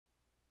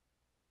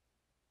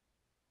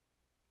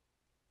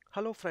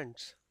Hello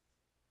friends.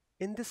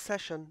 In this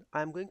session,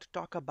 I'm going to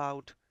talk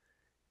about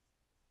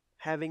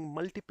having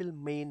multiple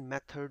main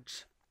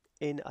methods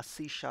in a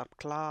C#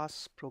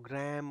 class,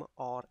 program,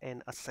 or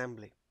an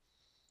assembly.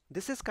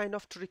 This is kind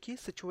of tricky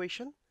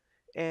situation,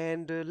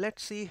 and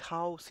let's see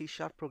how C#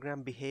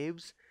 program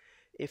behaves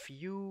if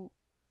you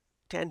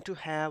tend to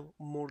have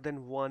more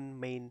than one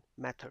main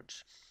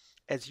methods.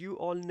 As you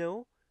all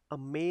know, a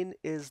main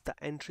is the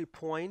entry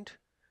point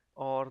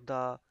or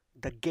the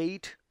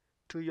gate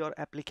to your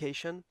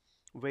application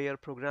where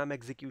program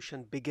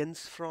execution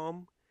begins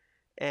from,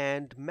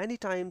 and many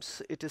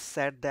times it is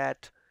said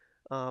that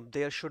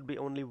there should be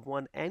only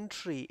one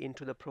entry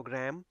into the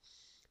program,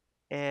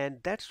 and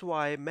that's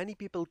why many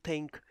people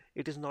think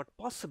it is not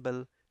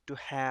possible to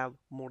have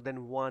more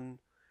than one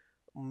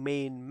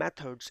main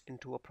methods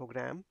into a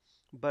program.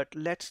 But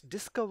let's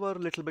discover a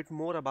little bit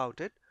more about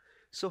it.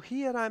 So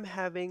here I'm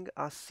having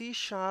a C#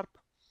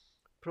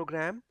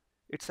 program.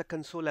 It's a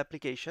console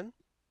application,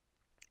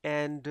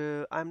 and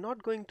I'm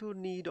not going to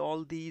need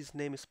all these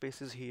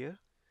namespaces here.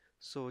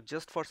 So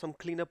just for some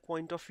cleanup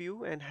point of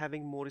view and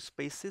having more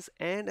spaces,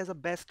 and as a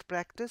best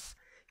practice,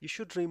 you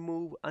should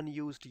remove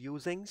unused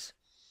usings.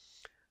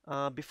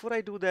 Before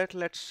I do that,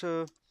 let's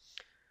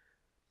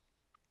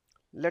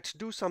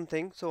do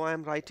something. So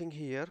I'm writing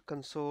here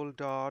console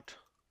dot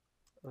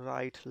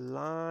write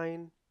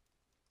line.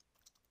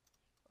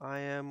 I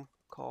am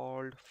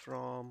called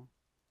from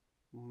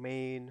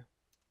main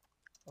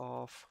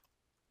of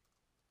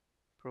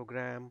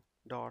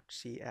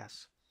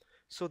program.cs.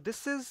 So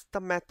this is the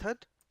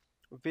method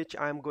which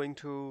I'm going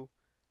to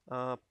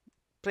uh,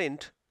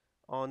 print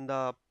on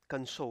the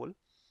console,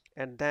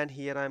 and then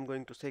here I'm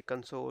going to say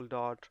console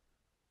dot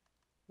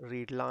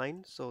read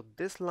line. So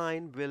this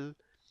line will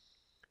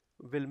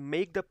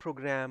make the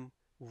program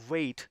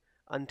wait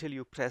until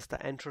you press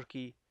the enter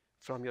key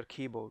from your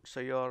keyboard. So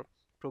your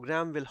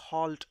program will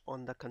halt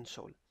on the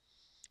console.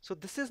 So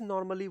this is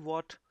normally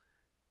what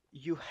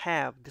you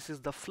have. This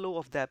is the flow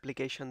of the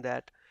application,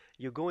 that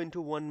you go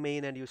into one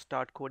main and you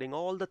start coding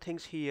all the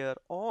things here,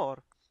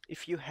 or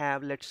if you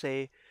have, let's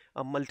say,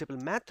 multiple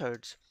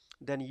methods,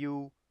 then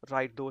you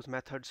write those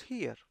methods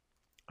here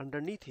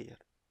underneath here.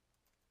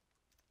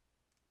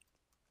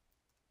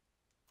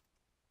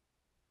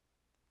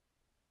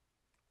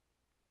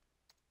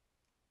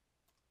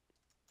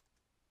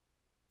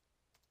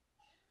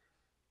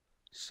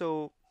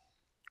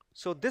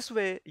 So this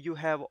way you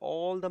have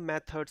all the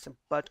methods,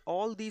 but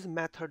all these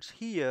methods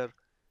here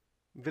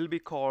will be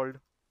called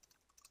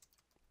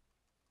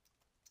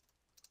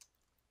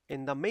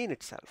in the main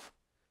itself.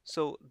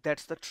 So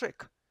that's the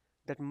trick.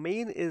 That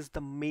main is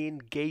the main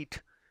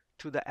gate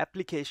to the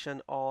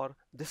application, or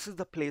this is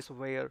the place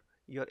where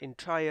your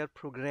entire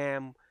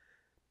program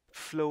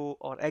flow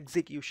or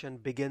execution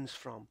begins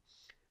from.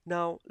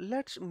 Now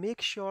let's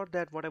make sure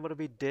that whatever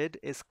we did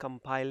is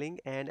compiling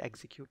and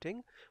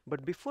executing.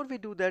 But before we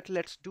do that,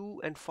 let's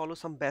do and follow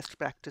some best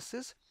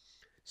practices.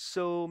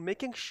 So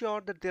making sure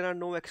that there are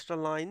no extra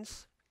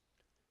lines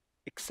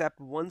except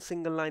one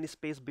single line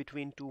space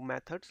between two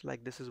methods,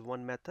 like this is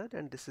one method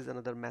and this is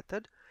another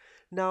method.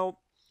 Now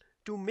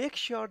to make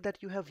sure that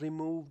you have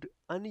removed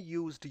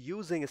unused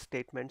using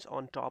statements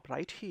on top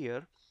right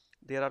here,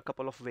 there are a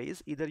couple of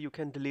ways. Either you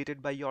can delete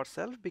it by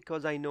yourself,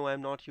 because I know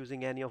I'm not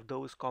using any of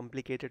those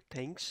complicated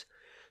things.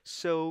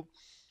 So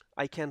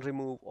I can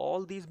remove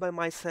all these by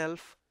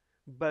myself,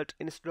 but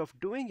instead of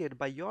doing it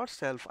by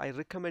yourself, I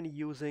recommend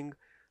using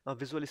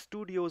Visual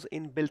Studio's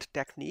inbuilt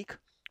technique,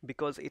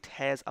 because it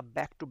has a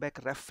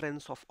back-to-back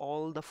reference of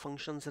all the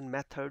functions and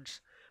methods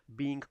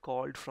being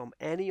called from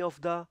any of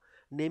the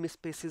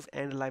namespaces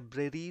and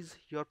libraries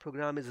your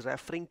program is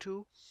referring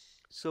to.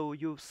 So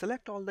you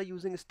select all the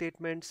using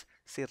statements,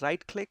 say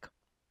right click,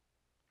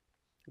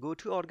 go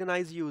to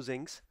organize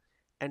usings,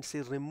 and say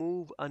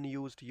remove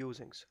unused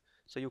usings.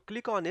 So you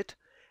click on it,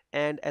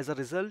 and as a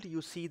result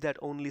you see that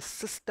only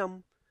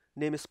system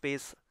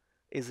namespace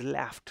is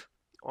left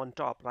on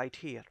top right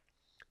here.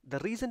 The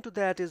reason to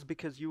that is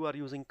because you are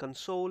using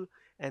console,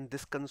 and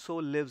this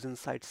console lives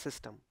inside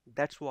system.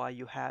 That's why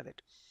you have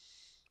it.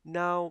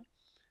 Now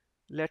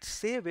let's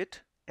save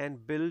it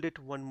and build it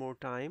one more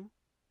time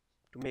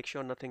to make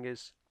sure nothing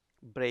is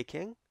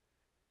breaking.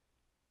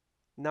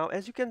 Now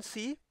as you can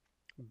see,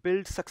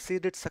 build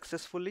succeeded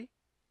successfully.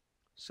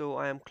 So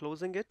I am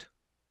closing it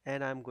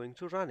and I'm going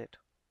to run it.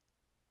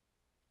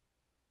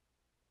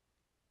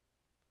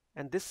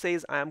 And this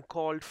says I am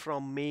called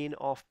from main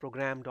of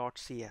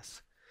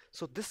program.cs.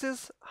 So this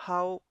is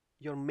how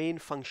your main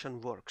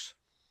function works.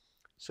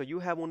 So you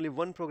have only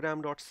one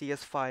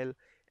program.cs file,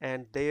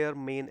 and their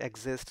main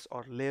exists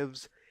or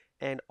lives,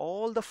 and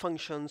all the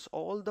functions,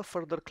 all the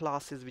further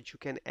classes which you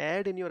can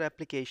add in your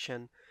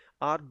application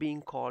are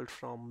being called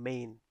from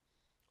main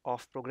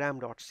of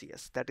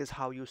program.cs. That is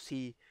how you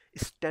see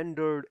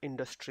standard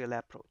industrial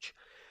approach.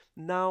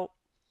 Now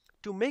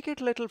to make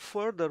it a little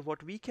further,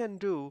 what we can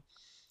do,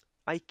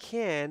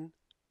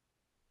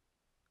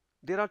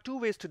 there are two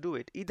ways to do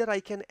it. Either I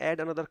can add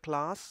another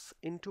class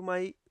into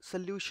my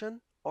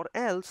solution, or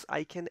else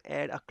I can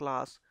add a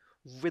class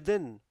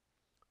within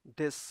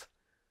this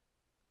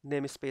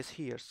namespace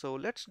here. So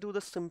let's do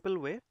the simple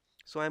way.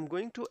 So I'm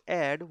going to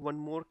add one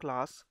more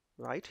class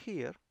right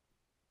here,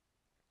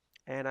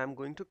 and I'm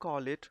going to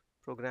call it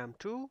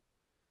program2,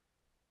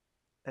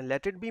 and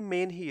let it be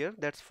main here,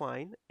 that's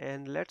fine,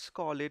 and let's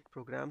call it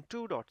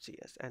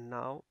program2.cs. And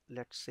now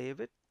let's save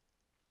it,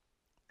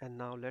 and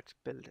now let's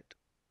build it.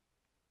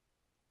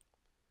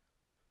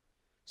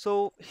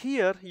 So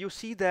here you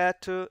see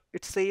that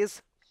it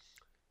says,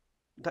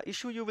 the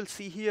issue you will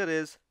see here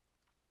is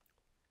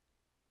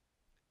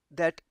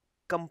that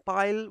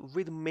compile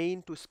with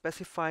main to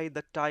specify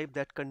the type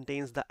that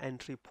contains the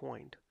entry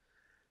point.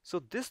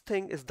 So this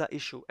thing is the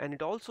issue, and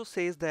it also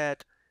says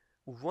that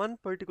one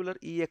particular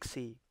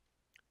exe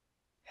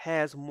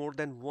has more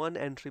than one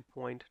entry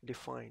point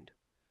defined,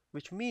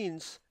 which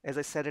means, as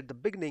I said at the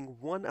beginning,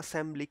 one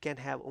assembly can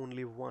have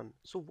only one.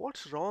 So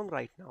what's wrong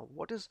right now?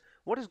 What is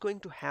going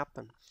to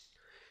happen?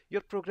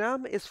 Your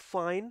program is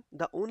fine.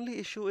 The only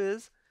issue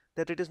is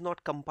that it is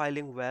not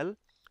compiling well,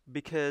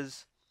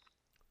 because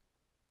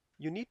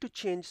you need to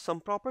change some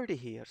property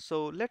here.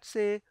 So let's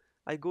say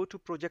I go to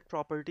project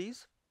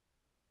properties,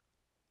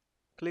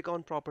 click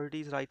on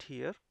properties right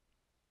here,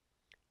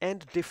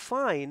 and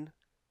define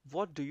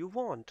what do you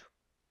want.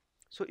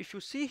 So if you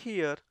see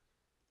here,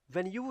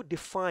 when you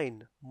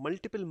define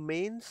multiple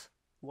mains,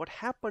 what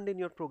happened in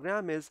your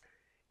program is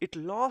it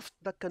lost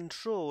the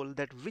control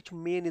that which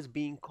main is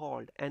being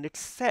called, and it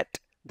set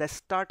the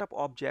startup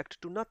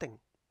object to nothing.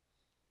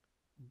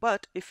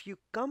 But if you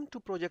come to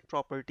project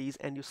properties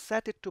and you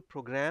set it to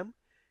program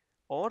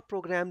or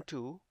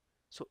program2,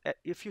 so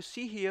if you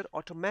see here,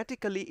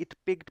 automatically it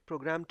picked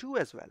program2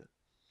 as well.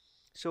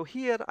 So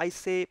here I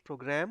say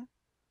program,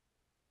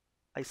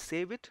 I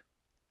save it,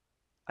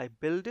 I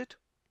build it,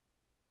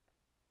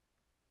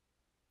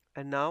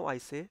 and now I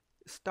say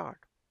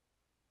start.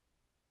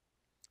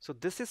 So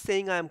this is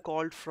saying I am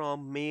called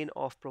from main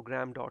of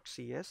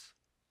program.cs.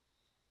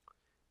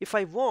 If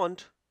I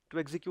want to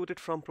execute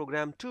it from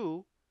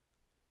program2,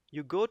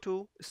 you go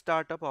to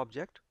startup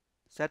object,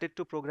 set it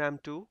to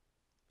program2,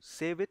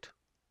 save it,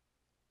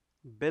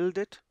 build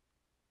it,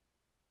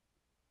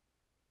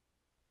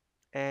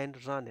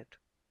 and run it.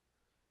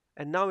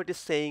 And now it is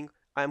saying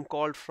I am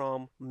called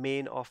from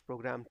main of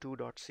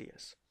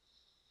program2.cs.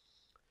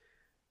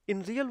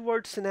 In real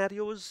world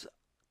scenarios,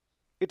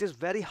 it is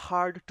very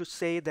hard to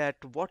say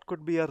that what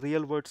could be a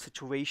real world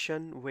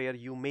situation where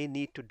you may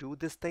need to do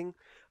this thing.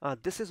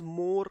 This is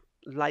more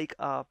like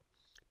a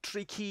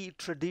tricky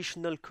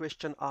traditional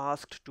question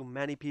asked to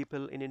many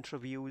people in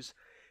interviews,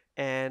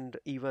 and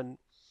even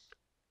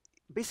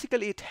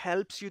basically it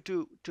helps you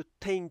to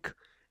think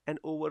and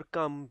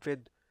overcome with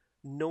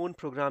known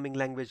programming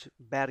language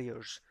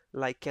barriers,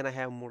 like can I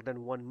have more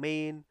than one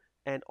main,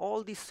 and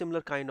all these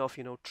similar kind of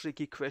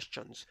tricky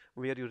questions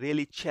where you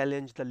really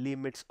challenge the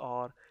limits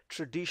or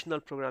traditional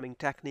programming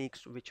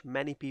techniques which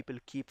many people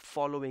keep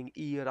following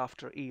year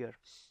after year.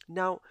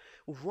 Now,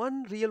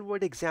 one real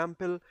world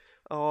example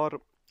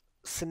or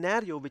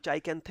scenario which I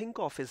can think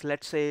of is,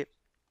 let's say,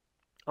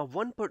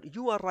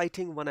 you are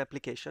writing one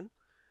application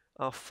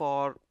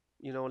for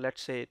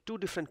let's say two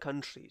different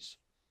countries,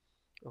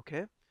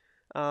 okay,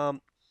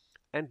 um,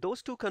 and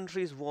those two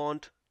countries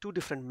want two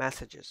different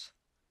messages,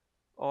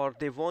 or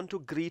they want to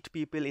greet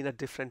people in a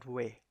different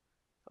way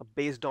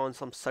based on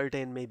some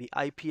certain maybe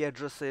IP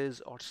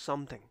addresses or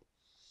something.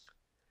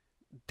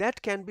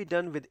 That can be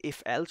done with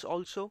if else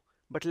also,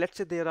 but let's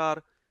say there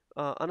are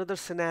another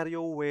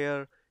scenario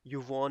where you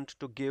want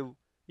to give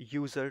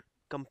user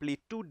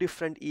complete two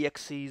different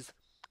exes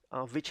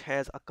which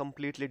has a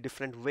completely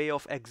different way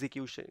of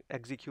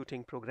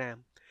executing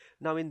program.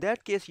 Now in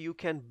that case you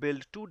can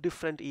build two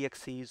different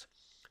exes,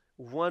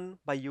 one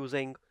by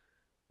using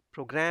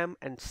program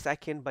and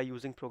second by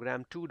using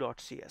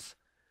program2.cs.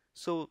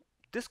 So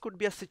this could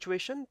be a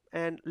situation,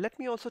 and let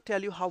me also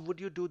tell you how would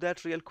you do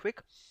that real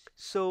quick.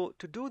 So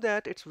to do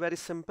that, it's very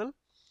simple.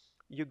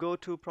 You go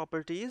to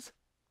properties,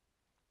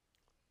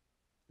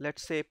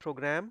 let's say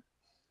program,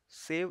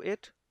 save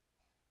it,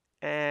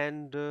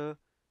 and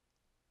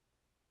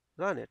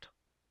run it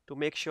to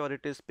make sure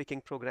it is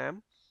picking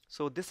program.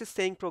 So this is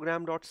saying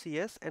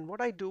program.cs, and what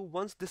I do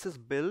once this is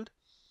built,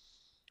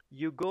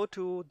 you go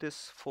to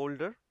this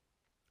folder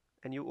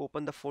and you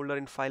open the folder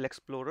in File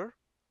Explorer.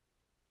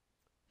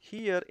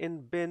 Here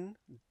in bin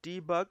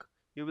debug,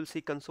 you will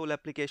see console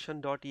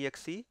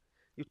application.exe.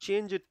 You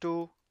change it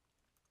to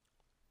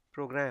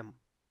program.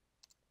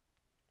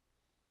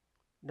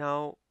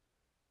 Now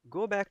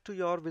go back to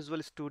your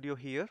Visual Studio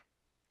here.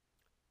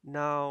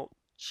 Now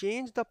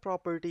change the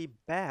property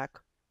back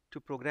to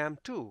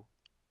program2.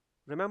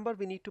 Remember,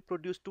 we need to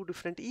produce two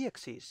different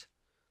exes.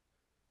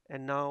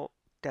 And now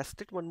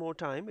test it one more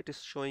time. It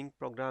is showing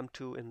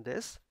program2 in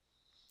this.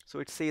 So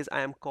it says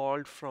I am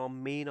called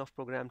from main of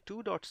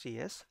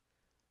program2.cs.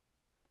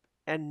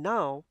 And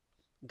now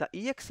the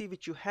exe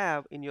which you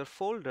have in your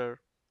folder,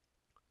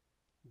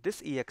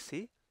 this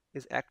exe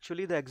is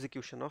actually the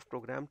execution of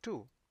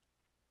program2.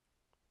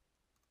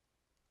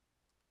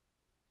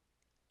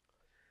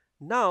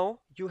 Now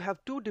you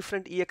have two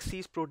different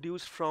exes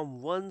produced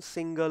from one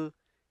single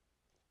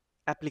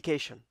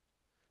application.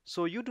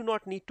 So you do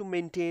not need to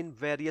maintain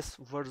various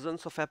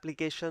versions of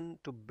application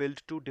to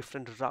build two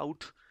different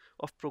route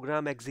of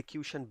program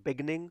execution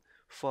beginning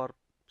for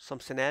some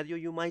scenario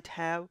you might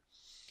have.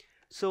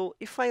 So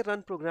if I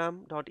run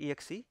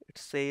program.exe, it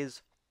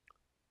says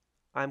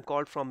I'm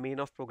called from main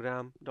of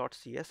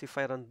program.cs. If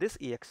I run this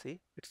exe,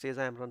 it says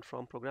I am run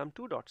from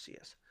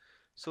program2.cs.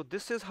 So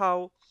this is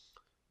how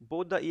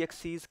both the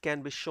exes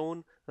can be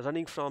shown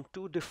running from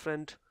two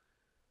different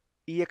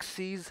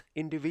exes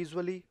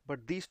individually,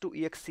 but these two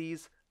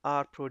exes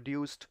are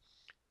produced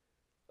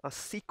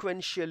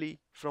sequentially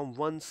from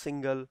one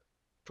single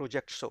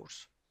project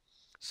source.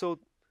 So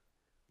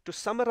to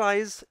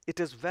summarize, it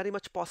is very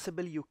much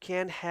possible you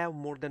can have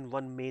more than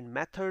one main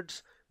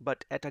methods,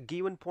 but at a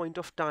given point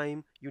of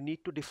time, you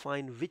need to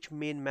define which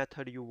main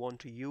method you want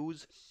to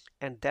use,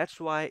 and that's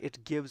why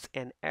it gives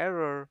an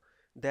error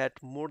that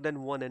more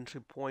than one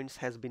entry points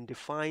has been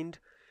defined,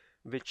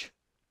 which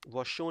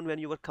was shown when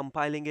you were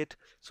compiling it.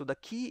 So the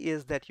key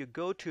is that you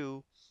go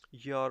to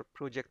your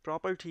project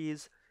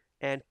properties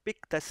and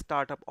pick the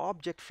startup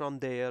object from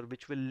there,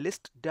 which will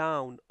list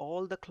down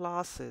all the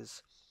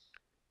classes.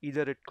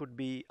 Either it could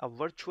be a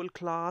virtual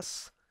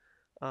class.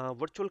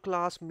 Virtual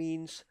class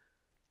means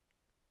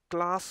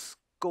class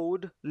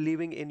code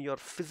living in your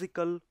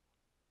physical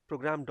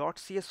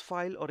program.cs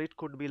file, or it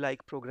could be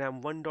like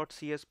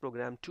program1.cs,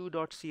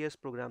 program2.cs,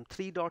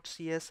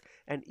 program3.cs,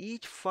 and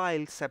each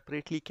file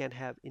separately can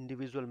have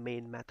individual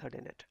main method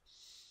in it.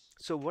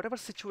 So whatever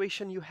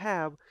situation you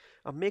have,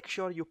 make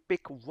sure you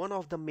pick one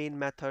of the main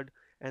method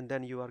and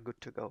then you are good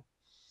to go.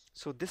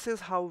 So this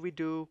is how we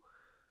do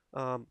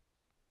um,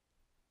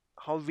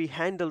 how we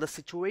handle the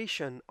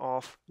situation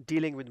of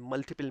dealing with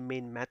multiple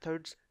main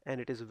methods, and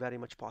it is very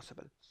much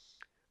possible.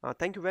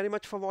 Thank you very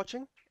much for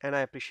watching, and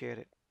I appreciate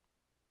it.